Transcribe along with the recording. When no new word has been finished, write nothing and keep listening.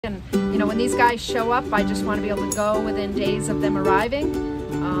And you know, when these guys show up, I just want to be able to go within days of them arriving,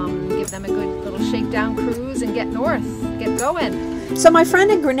 give them a good little shakedown cruise and get north, get going. So my friend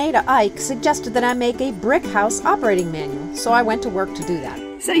in Grenada, Ike, suggested that I make a brick house operating manual, so I went to work to do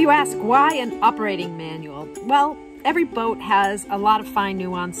that. So you ask, why an operating manual? Well, every boat has a lot of fine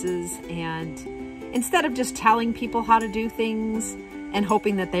nuances, and instead of just telling people how to do things and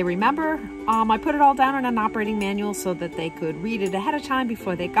hoping that they remember, I put it all down in an operating manual so that they could read it ahead of time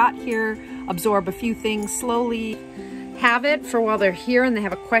before they got here, absorb a few things slowly, have it for while they're here and they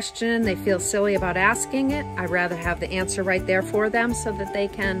have a question, they feel silly about asking it. I'd rather have the answer right there for them so that they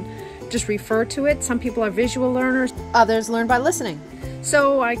can just refer to it. Some people are visual learners. Others learn by listening.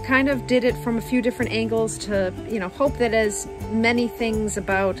 So I kind of did it from a few different angles to, you know, hope that as many things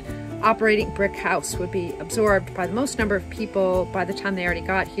about operating brick house would be absorbed by the most number of people by the time they already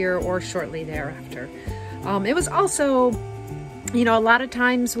got here or shortly thereafter. It was also, you know, a lot of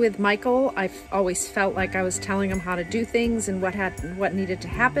times with Michael, I've always felt like I was telling him how to do things and what needed to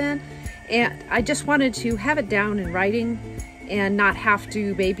happen. And I just wanted to have it down in writing and not have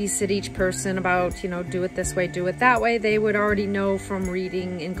to babysit each person about, you know, do it this way, do it that way. They would already know from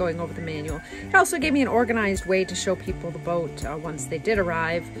reading and going over the manual. It also gave me an organized way to show people the boat once they did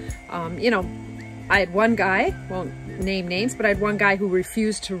arrive. You know, I had one guy, won't name names, but I had one guy who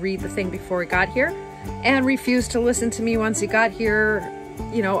refused to read the thing before he got here and refused to listen to me once he got here,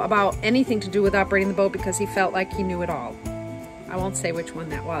 you know, about anything to do with operating the boat because he felt like he knew it all. I won't say which one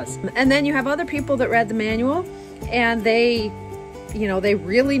that was. And then you have other people that read the manual and they, you know, they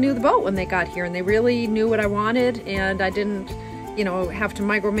really knew the boat when they got here and they really knew what I wanted, and I didn't, you know, have to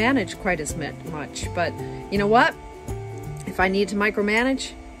micromanage quite as much. But you know what? If I need to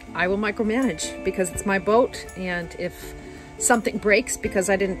micromanage, I will micromanage because it's my boat, and if something breaks because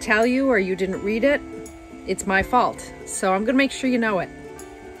I didn't tell you or you didn't read it, it's my fault. So I'm gonna make sure you know it.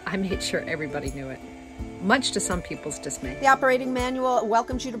 I made sure everybody knew it, much to some people's dismay. The operating manual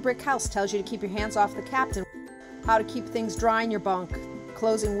welcomes you to brick house, tells you to keep your hands off the captain, how to keep things dry in your bunk,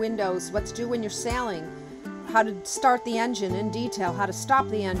 closing windows, what to do when you're sailing, how to start the engine in detail, how to stop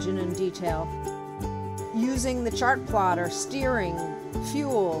the engine in detail, using the chart plotter, steering,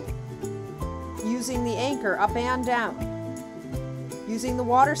 fuel, using the anchor up and down, using the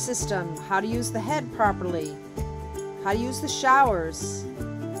water system, how to use the head properly, how to use the showers,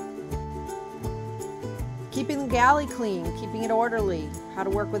 keeping the galley clean, keeping it orderly, how to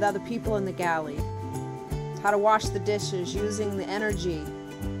work with other people in the galley, how to wash the dishes, using the energy,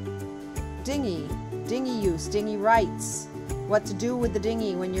 dinghy use, dinghy rights, what to do with the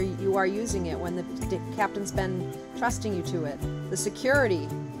dinghy when you are using it, when the captain's been trusting you to it, the security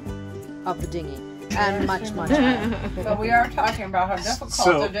of the dinghy, and much more. But we are talking about how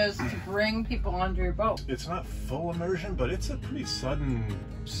difficult it is to bring people onto your boat. It's not full immersion, but it's a pretty sudden,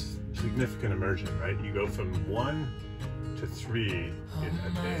 significant immersion, right? You go from 1 to 3 in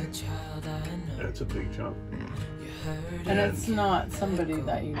a day. And it's a big jump. And it's not somebody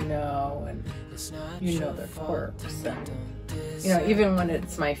that you know, and you know their quirks. And, you know, even when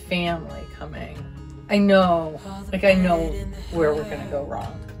it's my family coming, I know where we're gonna go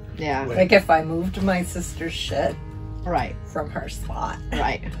wrong. Yeah. Like if I moved my sister's shit Right. from her spot,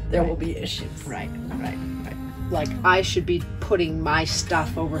 Right. there will be issues. Right. Like, I should be putting my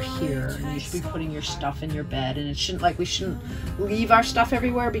stuff over here, and you should be putting your stuff in your bed, and it shouldn't, like, we shouldn't leave our stuff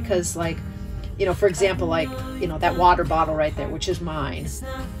everywhere because, like, you know, for example, like, you know, that water bottle right there, which is mine.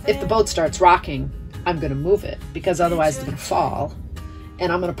 If the boat starts rocking, I'm going to move it because otherwise it's going to fall,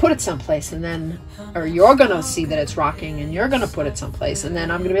 and I'm going to put it someplace, and then, or you're going to see that it's rocking and you're going to put it someplace, and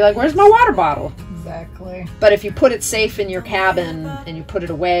then I'm going to be like, where's my water bottle? Exactly. But if you put it safe in your cabin and you put it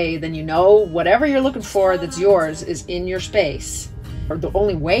away, then you know whatever you're looking for that's yours is in your space. Or the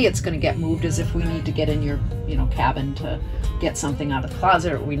only way it's going to get moved is if we need to get in your, you know, cabin to get something out of the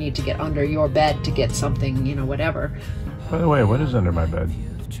closet, or we need to get under your bed to get something, you know, whatever. By the way, what is under my bed?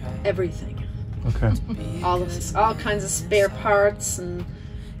 Everything. Okay. All kinds of spare parts, and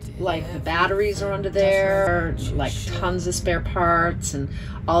like the batteries are under there, like tons of spare parts, and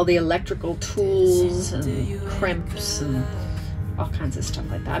all the electrical tools and crimps and all kinds of stuff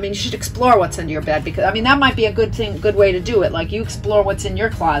like that. I mean, you should explore what's under your bed, because I mean that might be a good way to do it. Like, you explore what's in your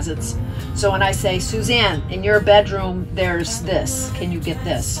closets. So when I say, Suzanne, in your bedroom there's this, can you get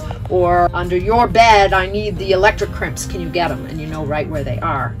this? Or under your bed I need the electric crimps, can you get them? And you know right where they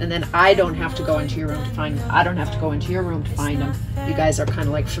are. And then I don't have to go into your room to find them. I don't have to go into your room to find them. You guys are kind of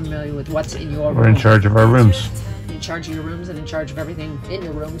like familiar with what's in your room. We're in charge of our rooms. In charge of your rooms and in charge of everything in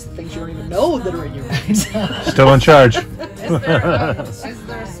your rooms, the things you don't even know that are in your rooms. Still in charge. Is there a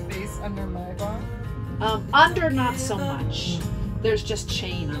space under my bunk? Under, not so much. There's just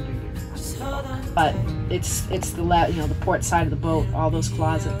chain under here. But it's the the port side of the boat, all those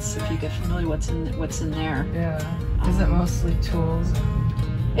closets. If you get familiar what's in there. Yeah. Is it mostly tools?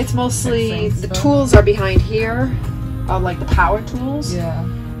 It's mostly the tools are behind here, like the power tools. Yeah.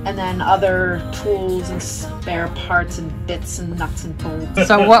 And then other tools and spare parts and bits and nuts and bolts.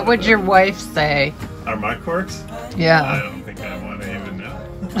 So what would your wife say? Are my quirks? Yeah. I don't think I want to even know.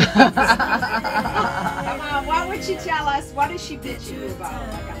 Come on, what would she tell us? What does she bitch you about,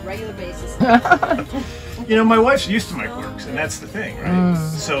 like on a regular basis? You know, my wife's used to my quirks, and that's the thing, right?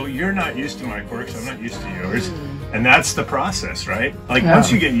 So you're not used to my quirks, I'm not used to yours. And that's the process, right? Like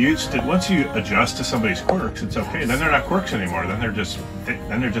once you get used to, once you adjust to somebody's quirks, it's okay. Then they're not quirks anymore. Then they're just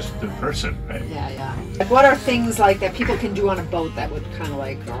the person, right? Yeah, yeah. Like what are things like that people can do on a boat that would kind of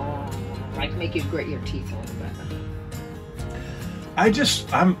like make you grit your teeth a little bit?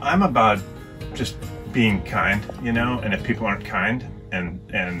 I'm about just being kind, you know. And if people aren't kind,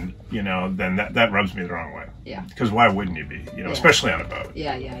 and you know, then that rubs me the wrong way. Yeah. Because why wouldn't you be? You know, especially on a boat.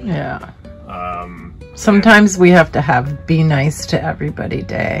 Yeah, yeah, yeah. Sometimes we have to have be nice to everybody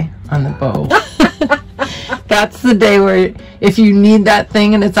day on the boat. That's the day where if you need that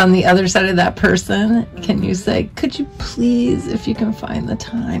thing and it's on the other side of that person, can you say, could you please, if you can find the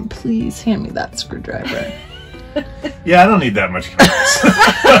time, please hand me that screwdriver? Yeah, I don't need that much kindness.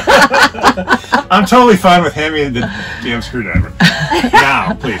 I'm totally fine with handing me the damn screwdriver.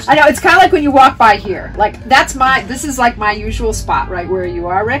 Now, please. I know, it's kind of like when you walk by here. Like, this is like my usual spot, right where you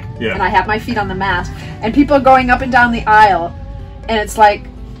are, Rick? Yeah. And I have my feet on the mat. And people are going up and down the aisle. And it's like,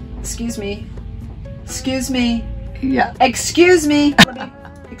 excuse me. Excuse me. Yeah. Excuse me.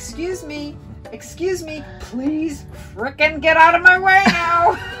 Excuse me. Excuse me. Please frickin' get out of my way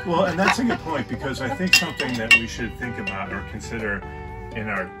now. Well, and that's a good point, because I think something that we should think about or consider in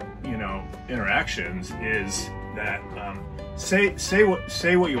our, you know, interactions is that say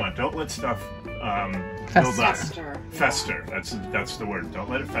what you want. Don't let stuff build up. Fester. That's the word. Don't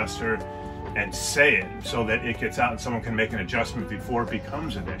let it fester, and say it so that it gets out and someone can make an adjustment before it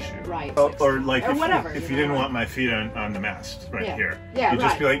becomes an issue. Right. Or like or if you didn't want my feet on the mast here, yeah, you'd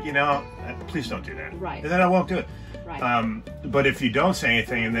just be like, you know, please don't do that. Right. And then I won't do it. Right. But if you don't say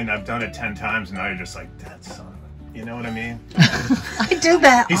anything and then I've done it 10 times and now you're just like, that's son of a, you know what I mean? I do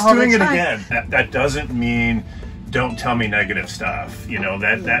that. He's all doing the it time. again. That doesn't mean don't tell me negative stuff. You know,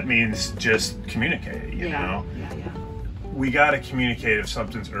 that means just communicate, you know? Yeah, yeah. We got to communicate if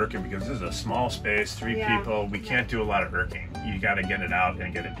something's irking, because this is a small space, 3 people. We can't do a lot of irking. You got to get it out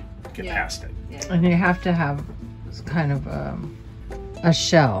and get past it. Yeah. And you have to have kind of a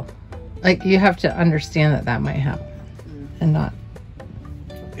shell. Like, you have to understand that might happen and not.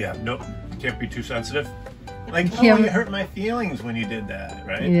 Yeah, nope. Can't be too sensitive. Like, oh, you hurt my feelings when you did that,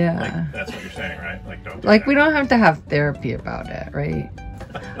 right? Yeah. Like, that's what you're saying, right? Like, don't do like that. We don't have to have therapy about it, right?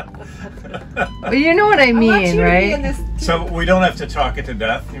 But you know what I mean, right? So we don't have to talk it to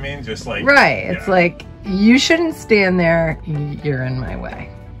death, you mean? Just like... Right. It's like, you shouldn't stand there, you're in my way.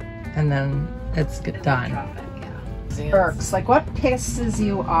 And then it's done. Irks. Like, what pisses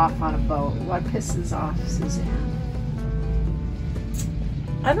you off on a boat? What pisses off Suzanne?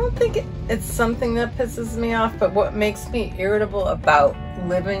 I don't think it's something that pisses me off, but what makes me irritable about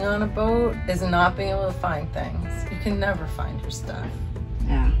living on a boat is not being able to find things. You can never find your stuff.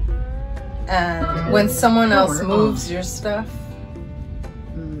 Yeah. And when someone else moves your stuff,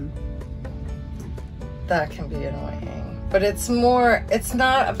 that can be annoying. But it's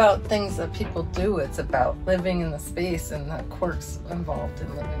not about things that people do, it's about living in the space and the quirks involved in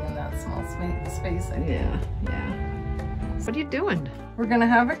living in that small space, I think. Yeah. What are you doing? We're gonna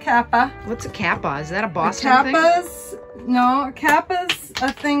have a kappa. What's a kappa? Is that a Boston thing? No, a kappa's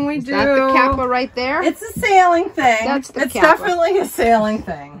a thing we do. Is that the kappa right there? It's a sailing thing. That's the It's kappa. definitely a sailing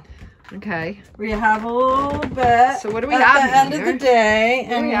thing. Okay. We have a little bit. So what do we at have the end here? of the day?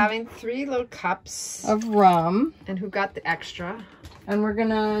 We're And having 3 little cups. of rum. And who got the extra? And we're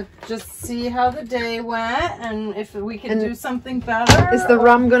gonna just see how the day went and if we can do something better. Is the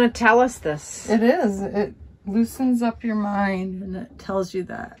rum going to tell us this? It is. It loosens up your mind and it tells you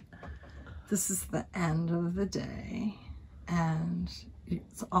that this is the end of the day and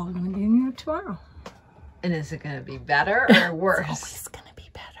it's all going to be new tomorrow. And is it going to be better or worse? It's always going to be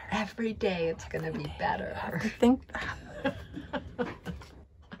better. Every day it's going to be better. I think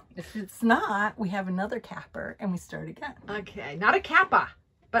if it's not, we have another capper and we start again. Okay, not a kappa,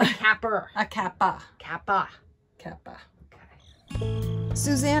 but a capper. A kappa. Kappa. Kappa.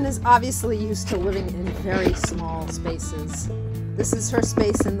 Suzanne is obviously used to living in very small spaces. This is her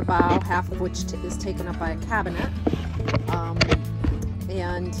space in the bow, half of which is taken up by a cabinet.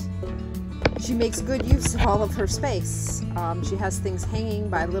 And she makes good use of all of her space. She has things hanging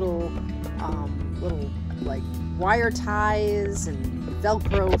by little like wire ties and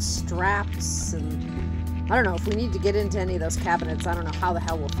Velcro straps, and I don't know if we need to get into any of those cabinets. I don't know how the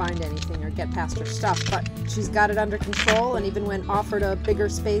hell we'll find anything or get past her stuff, but she's got it under control. And even when offered a bigger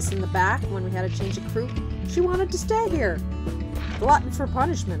space in the back when we had a change of crew, she wanted to stay here. Glutton for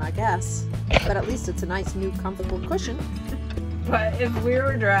punishment, I guess, but at least it's a nice new comfortable cushion. But if we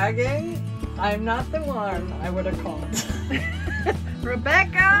were dragging, I'm not the one I would have called.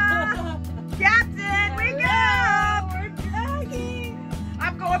 Rebecca! Captain, wake up! We're dragging.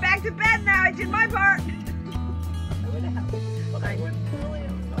 I'm going back to bed now. I did my part. I would have helped, but I wouldn't really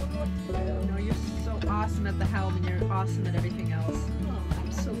have known what to do. No, you're so awesome at the helm, and you're awesome at everything else.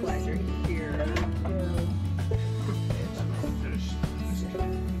 I'm so glad you're here.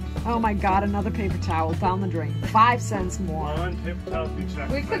 Oh my God, another paper towel down the drain. 5 cents more. One paper towel being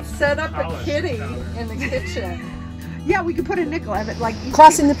sacrificed. We could set up a Polished kitty counter. in the kitchen. Yeah, we could put a nickel of it, like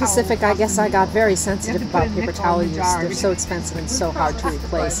Crossing the Pacific, I guess I got very sensitive You have to about put a paper nickel towel in the use. jar. They're so expensive and so hard to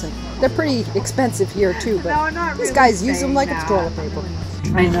replace, and they're pretty expensive here too. But No, not these really guys use them saying like that. it's toilet paper.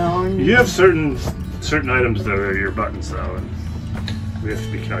 I know. You have certain items that are your buttons though, and we have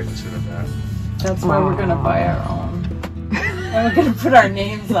to be cognizant of that. That's why we're gonna buy our own. And we're gonna put our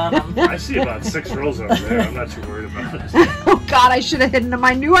names on them. I see about 6 rolls over there. I'm not too worried about it. Oh God, I should have hidden them.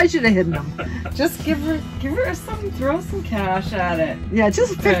 I knew I should have hidden them. Just give her some, throw some cash at it. Yeah,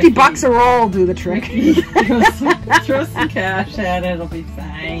 just 50 bucks a roll do the trick. Throw some cash at it, it'll be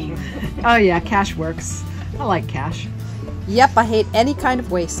fine. Oh yeah, cash works. I like cash. Yep, I hate any kind of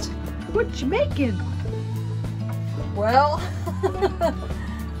waste. What you making? Well,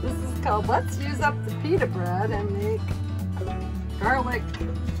 this is called Let's Use Up the Pita Bread and Make Garlic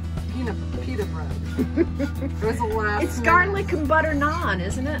Pita Bread. There's a last It's minute. garlic and butter naan,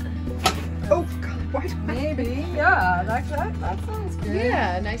 isn't it? Oh God, why? Maybe, yeah, that sounds good.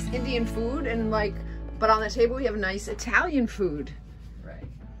 Yeah, nice Indian food and like, but on the table we have nice Italian food. Right.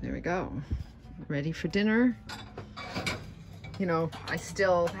 There we go. Ready for dinner. You know, I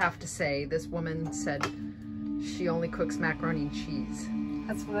still have to say, this woman said she only cooks macaroni and cheese.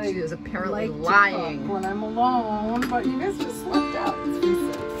 That's what I She is apparently like to lying. cook when I'm alone, but you guys just left out. It's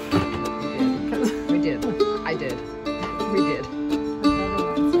recent. We did. I did. We did.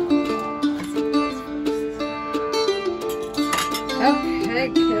 Okay,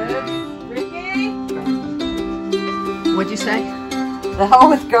 kids. Ricky? What'd you say? The hell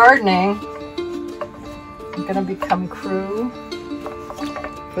with gardening. I'm gonna become crew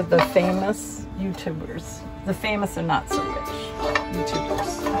for the famous YouTubers. The famous and not so rich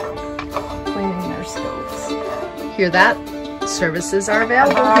YouTubers cleaning their stoves. Hear that? Services are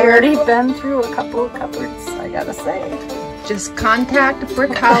available I've here. already been through a couple of cupboards, I gotta say. Just contact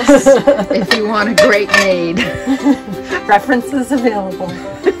Brick House if you want a great maid. References available.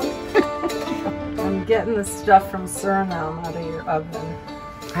 I'm getting the stuff from Suriname out of your oven.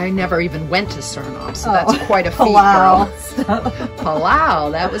 I never even went to Suriname, so that's quite a feat, Palau girl. stuff.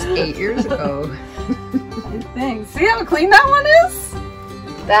 Palau, that was 8 years ago. I think. See how clean that one is?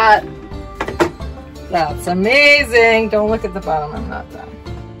 That's amazing. Don't look at the bottom. I'm not done.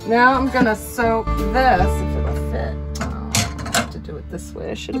 Now I'm gonna soak this if it'll fit. Oh, I have to do it this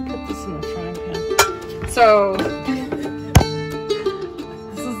way. I should have put this in the frying pan. So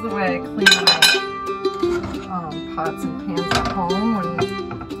this is the way I clean my pots and pans at home when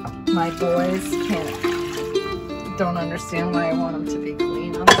my boys don't understand why I want them to be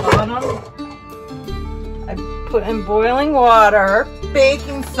clean on the bottom. I put in boiling water,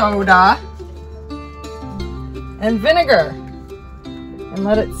 baking soda, and vinegar, and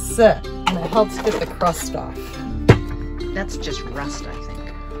let it sit, and it helps get the crust off. That's just rust, I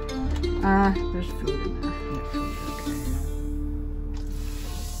think. There's food in there.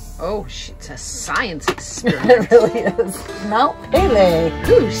 Oh, it's a science experiment. It really is. Mount Pele.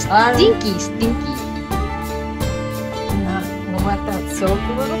 Ooh, stinky, stinky. And we'll let that soak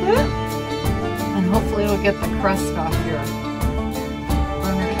a little bit, and hopefully it'll get the crust off here.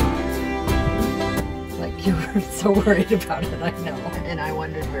 Like you were so worried about it, I know. And I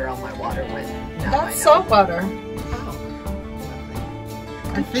wondered where all my water went. Now That's I know. salt water. Oh.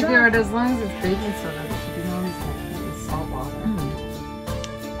 I Good figured job. as long as it's baking soda, it should be no reason it's salt water.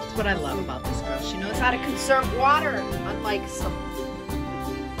 That's what I love about this girl. She knows how to conserve water, unlike some.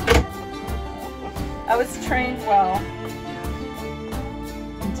 I was trained well.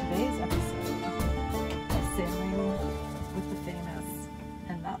 In today's episode of Sailing with the Famous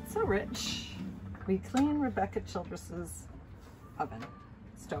and Not So Rich, we clean Rebecca Childress's oven,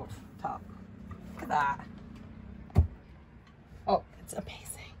 stove, top. Look at that. Oh, it's amazing.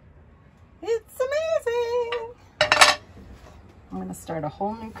 It's amazing. I'm gonna start a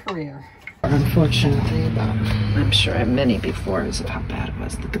whole new career. Unfortunately, but I'm sure I have many befores of how bad it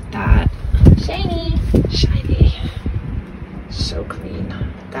was. Look at that. Shiny. Shiny. So clean.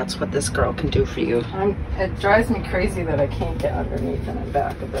 That's what this girl can do for you. It drives me crazy that I can't get underneath and in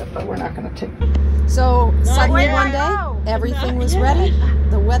back of it, but we're not gonna take. So suddenly one day, everything was ready,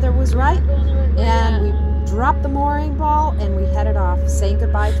 the weather was right, and we dropped the mooring ball and we headed off, saying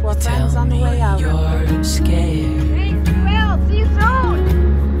goodbye to our friends on the way out. You're scared. Thanks, Will. See you soon.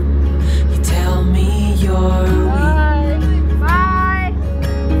 You tell me you're weak. Bye.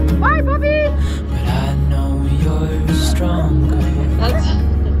 Bye, Bubby. But I know you're stronger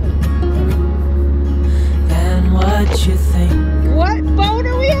than what you think. What boat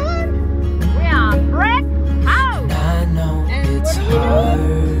are we on? We're on Brick House. And I know it's hard.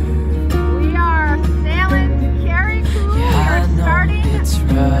 We are sailing to Carriacou. We I are know starting it's the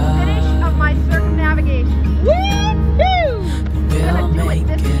finish of my circumnavigation. We'll make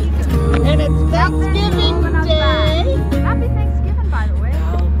it through. And it's Thanksgiving Day. Happy Thanksgiving, by the way.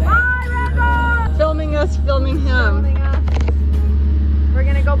 Bye, Randall. Filming us, filming him. Filming us. We're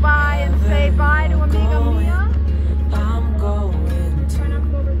gonna go by and say bye to Amiga Mia. I'm going Try not to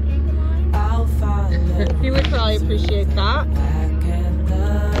go over the anchor line. I'll follow He would probably appreciate that. back and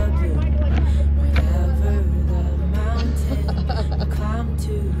the blue. Whatever the mountain, climb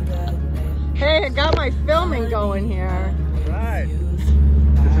to the next. Hey, I got my filming going here. Right.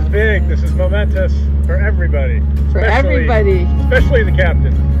 This is big. This is momentous for everybody. For Especially- everybody. Especially the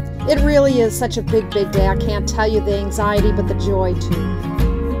captain. It really is such a big, big day. I can't tell you the anxiety, but the joy too.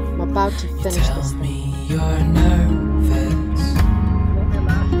 I'm about to finish Tell this thing. me you're nervous.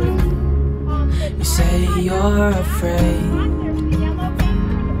 You say you're afraid.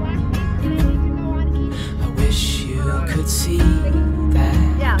 I wish you could see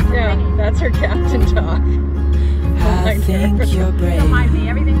that. Yeah, that's her captain talk. I think you're brave. me,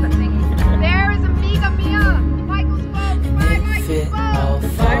 everything's a singing. There is Amiga Mia, Michael's boat. Bye, If it all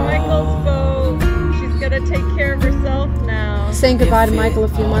Bye, Michael's falls, boat. She's gonna take care of herself now. Saying goodbye to Michael a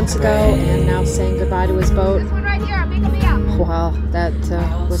few months ago, and now saying goodbye to his boat. This one right here, Amiga Mia. Wow, that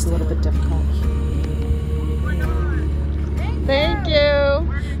was a little bit difficult. Thank you.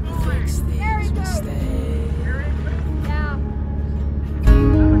 fix these mistakes. Yeah.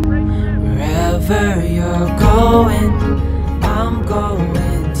 Wherever you're going, I'm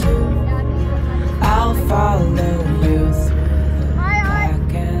going to. I'll follow you through the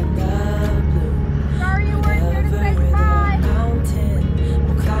black and the blue. Sorry you weren't here to say Wherever the goodbye. mountain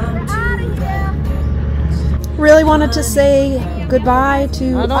will climb to the next. Really wanted to say goodbye to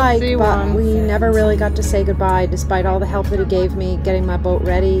I don't see Ike, but one. we never really got to say goodbye despite all the help that he gave me getting my boat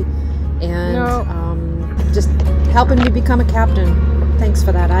ready and just helping me become a captain. Thanks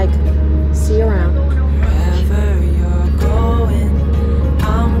for that, Ike. See you around. Wherever you're going,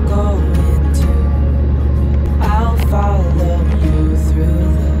 I'm going to. I'll follow you through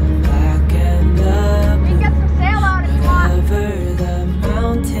the black and the You blue. can get some sail out if you want. Wherever the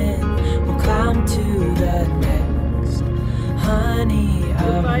mountain will climb to the next. Honey, I'm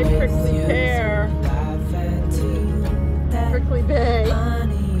Goodbye, with prickly you pear. through life and to death. Prickly Bay.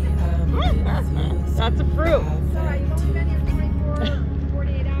 Honey, I'm with you That's a fruit. It's all right, you've only been here 24,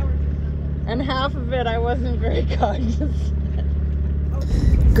 48 hours or something. And half of it I wasn't very cognizant.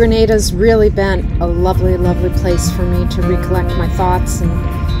 Grenada's really been a lovely, lovely place for me to recollect my thoughts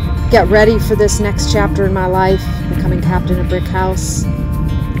and get ready for this next chapter in my life, becoming captain of Brick House.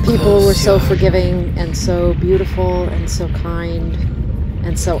 People were so forgiving and so beautiful and so kind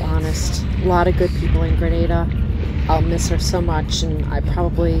and so honest. A lot of good people in Grenada. I'll miss her so much, and I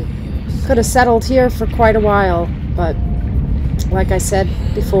probably could have settled here for quite a while, but like I said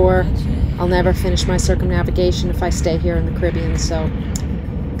before, I'll never finish my circumnavigation if I stay here in the Caribbean, so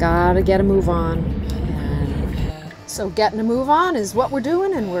gotta get a move on. And so getting a move on is what we're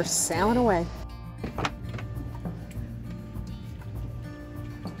doing, and we're sailing away.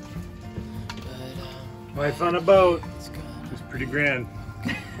 Life on a boat is pretty grand.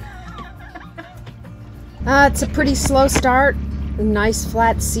 It's a pretty slow start. Nice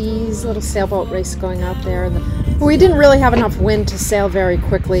flat seas, little sailboat race going out there. We didn't really have enough wind to sail very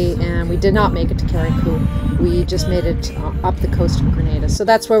quickly, and we did not make it to Carriacou. We just made it up the coast of Grenada. So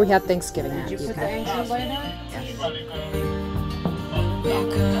that's where we had Thanksgiving at. We're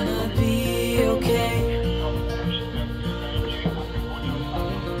gonna be okay.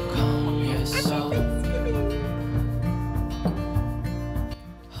 Calm your soul.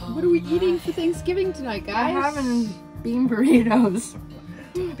 What are we eating for Thanksgiving tonight, guys? I'm having bean burritos.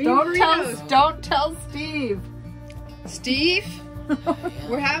 Don't tell Steve. Steve?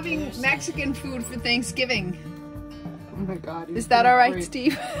 We're having Mexican food for Thanksgiving. Oh my God. Is that all right,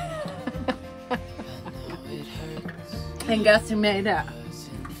 Steve? And guess who made it?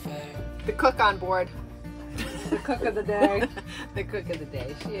 The cook on board. The cook of the day. The cook of the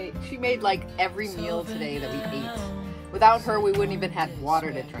day. She made like every meal today that we ate. Without her, we wouldn't even have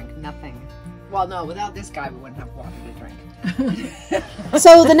water to drink. Nothing. Well, no, without this guy, we wouldn't have water to drink.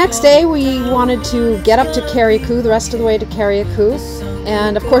 So the next day we wanted to get up to Carriacou, the rest of the way to Carriacou.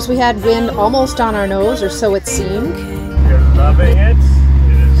 And of course we had wind almost on our nose, or so it seemed. You're loving it.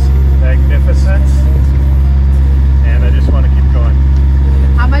 It is magnificent. And I just want to keep going.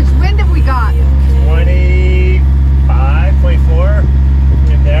 How much wind have we got? 25, 24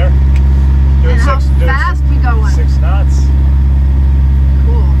 in there. Doing And how fast we going? 6 knots.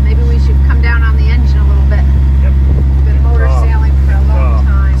 Cool. Maybe we should come down on the engine a little bit. Yep. Been motor sailing for a long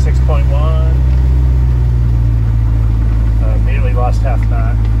time. 6.1. Immediately lost half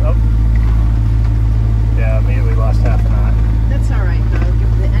knot. Oh. Yeah, immediately lost half knot. That's all right, though.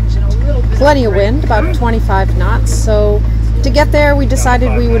 Give the engine a little bit. Plenty of wind, about 25 knots. So to get there we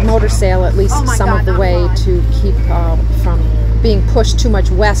decided we would motor sail at least some of the way to keep from being pushed too much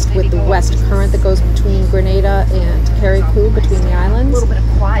west with the west current that goes between Grenada and Carriacou, between the islands. A little bit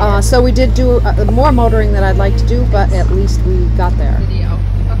of quiet. So we did do more motoring than I'd like to do, but at least we got there. Video.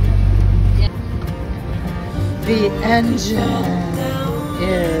 The engine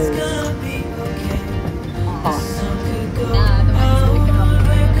is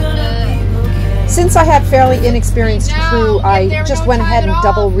Since I had fairly inexperienced crew, I just went ahead and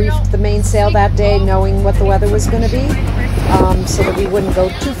double reefed the mainsail that day, knowing what the weather was going to be, so that we wouldn't go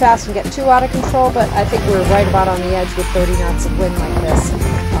too fast and get too out of control, but I think we were right about on the edge with 30 knots of wind like this.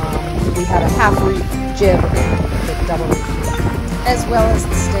 We had a half reef jib and the double reef, as well as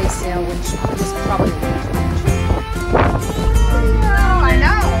the staysail, which was probably a little too much. Oh, I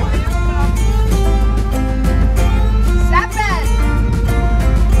know. Seven.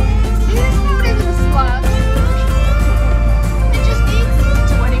 See, there's no into the slug. It just needs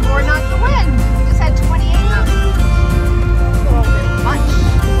 20 more knots of wind. We just had 28 knots. A little bit much.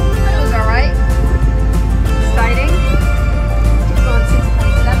 But it was all right. Exciting. Keep going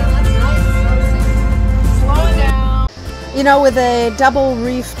 6.7. That's nice. Slowing down. You know, with a double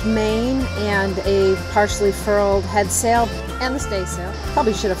reefed main and a partially furled head sail and the staysail,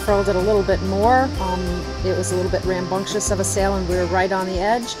 probably should have furled it a little bit more. It was a little bit rambunctious of a sail and we were right on the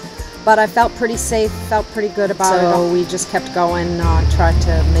edge, but I felt pretty safe, felt pretty good about it. So we just kept going, tried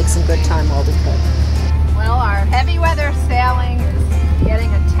to make some good time while we could. Well, our heavy weather sailing is getting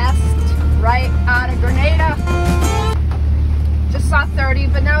a test right out of Grenada. Just saw 30,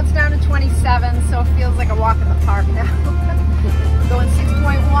 but now it's down to 27, so it feels like a walk in the park now. Going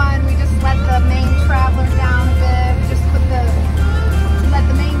 6.1, we just let the main traveler down a bit. We just let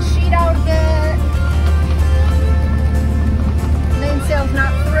the main sheet out a bit. Mainsail's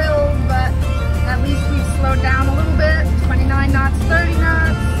not thrilled, but at least we've slowed down a little bit. 29 knots, 30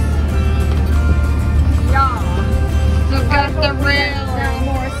 knots. Yeah. Look at the rail. Now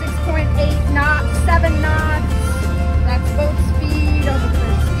more, 6.8 knots, 7 knots. That's boat speed over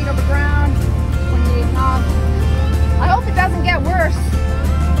ground, 28 knots. I hope it doesn't get worse.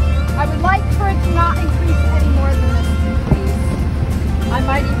 I would like for it to not increase any more than this, please. I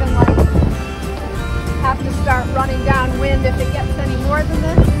might even have to start running downwind if it gets any more than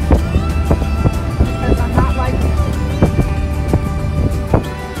this, because I'm not liking it.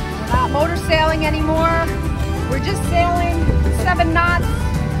 We're not motor sailing anymore. We're just sailing 7 knots,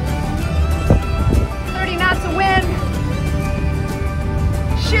 30 knots of wind.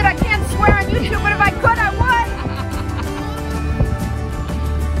 Shit, I can't swear on YouTube, but if I could, I would.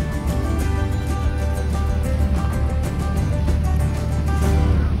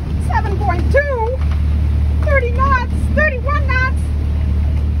 7.2, 30 knots, 31 knots.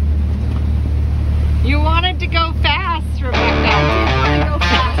 You wanted to go fast, Rebecca. I did want to go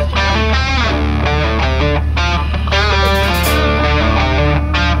fast.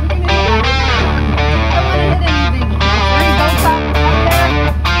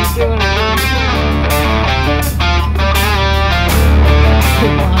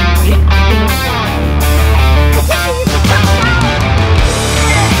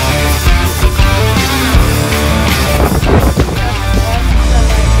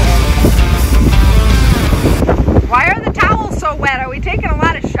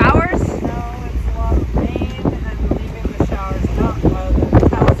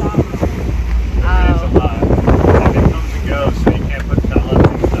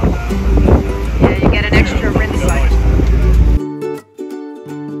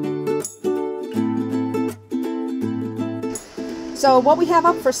 So what we have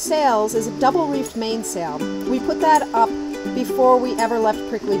up for sales is a double reefed mainsail. We put that up before we ever left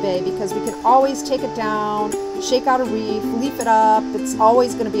Prickly Bay because we can always take it down, shake out a reef, leaf it up. It's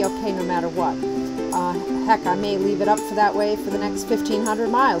always going to be okay no matter what. Heck, I may leave it up for that way for the next 1,500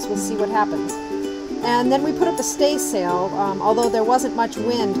 miles. We'll see what happens. And then we put up the staysail, although there wasn't much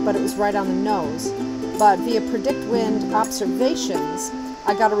wind, but it was right on the nose. But via predict wind observations,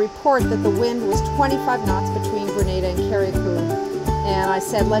 I got a report that the wind was 25 knots between Grenada and Carriacou. And I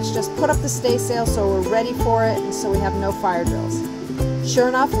said, let's just put up the staysail so we're ready for it and so we have no fire drills. Sure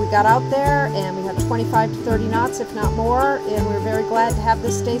enough, we got out there and we had 25 to 30 knots, if not more, and we were very glad to have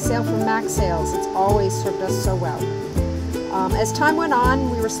this staysail from Max Sails. It's always served us so well. As time went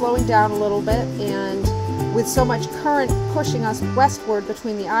on, we were slowing down a little bit, and with so much current pushing us westward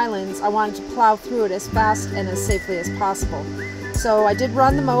between the islands, I wanted to plow through it as fast and as safely as possible. So I did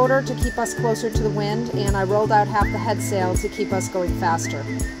run the motor to keep us closer to the wind, and I rolled out half the head sail to keep us going faster.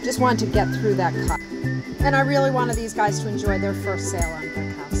 Just wanted to get through that cut. And I really wanted these guys to enjoy their first sail on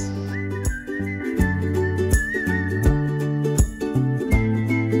Brick House.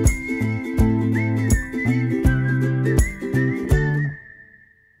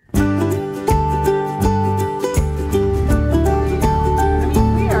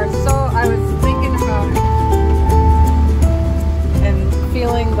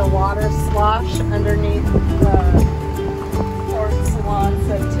 Slosh underneath the Port Salon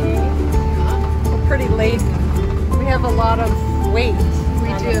settee. We're pretty laden. We have a lot of weight.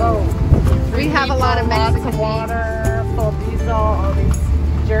 We do. We have a people, lot of Mexican lots of water, full of diesel. All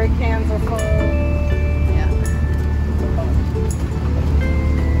these jerry cans are full. Yeah.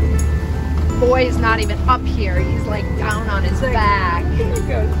 Boy is not even up here. He's like down on his back.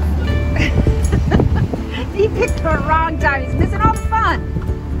 He picked the wrong time. He's missing all the fun.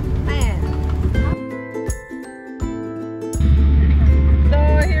 Man. So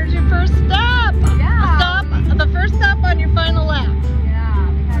here's your first stop. Yeah. The first stop on your final lap. Yeah,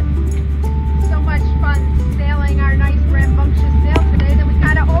 we had so much fun sailing our nice rambunctious sail today that we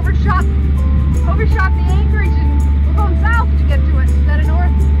kind of overshot the anchorage and we're going south to get to it instead of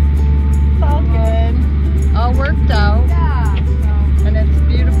north. It's all good. All worked out. Yeah. So. And it's a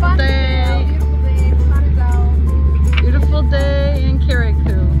beautiful day. Beautiful day. The sun is out. Beautiful day in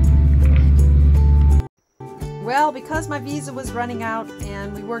Carriacou. Well, because my visa was running out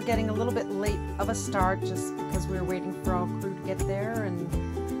and we were getting a little bit late of a start just because we were waiting for all crew to get there and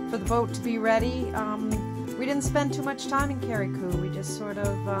for the boat to be ready, we didn't spend too much time in Carriacou. We just sort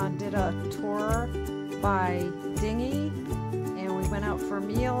of did a tour by dinghy and we went out for a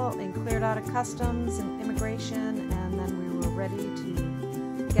meal and cleared out of customs and immigration, and then we were ready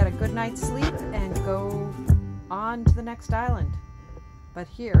to get a good night's sleep and go on to the next island. But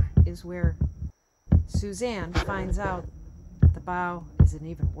here is where Suzanne finds out that the bow is an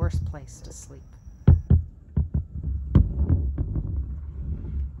even worse place to sleep.